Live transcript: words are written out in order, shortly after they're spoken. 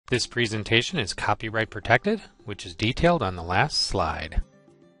This presentation is copyright protected, which is detailed on the last slide.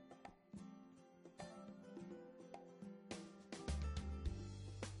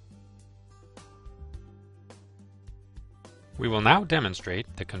 We will now demonstrate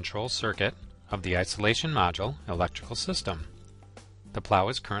the control circuit of the isolation module electrical system. The plow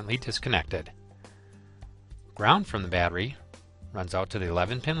is currently disconnected. Ground from the battery runs out to the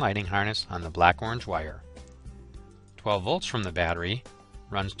 11-pin lighting harness on the black-orange wire. 12 volts from the battery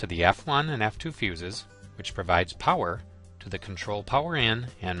runs to the F1 and F2 fuses, which provides power to the control power in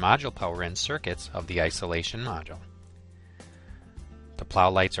and module power in circuits of the isolation module. The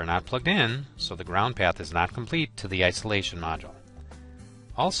plow lights are not plugged in, so the ground path is not complete to the isolation module.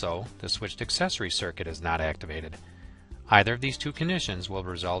 Also, the switched accessory circuit is not activated. Either of these two conditions will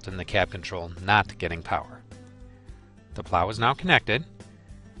result in the cab control not getting power. The plow is now connected,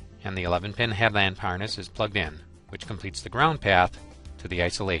 and the 11-pin headlamp harness is plugged in, which completes the ground path to the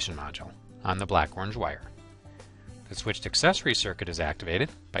isolation module on the black-orange wire. The switched accessory circuit is activated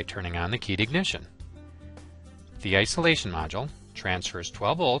by turning on the keyed ignition. The isolation module transfers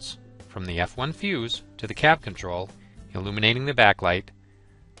 12 volts from the F1 fuse to the cab control, illuminating the backlight,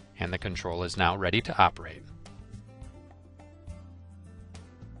 and the control is now ready to operate.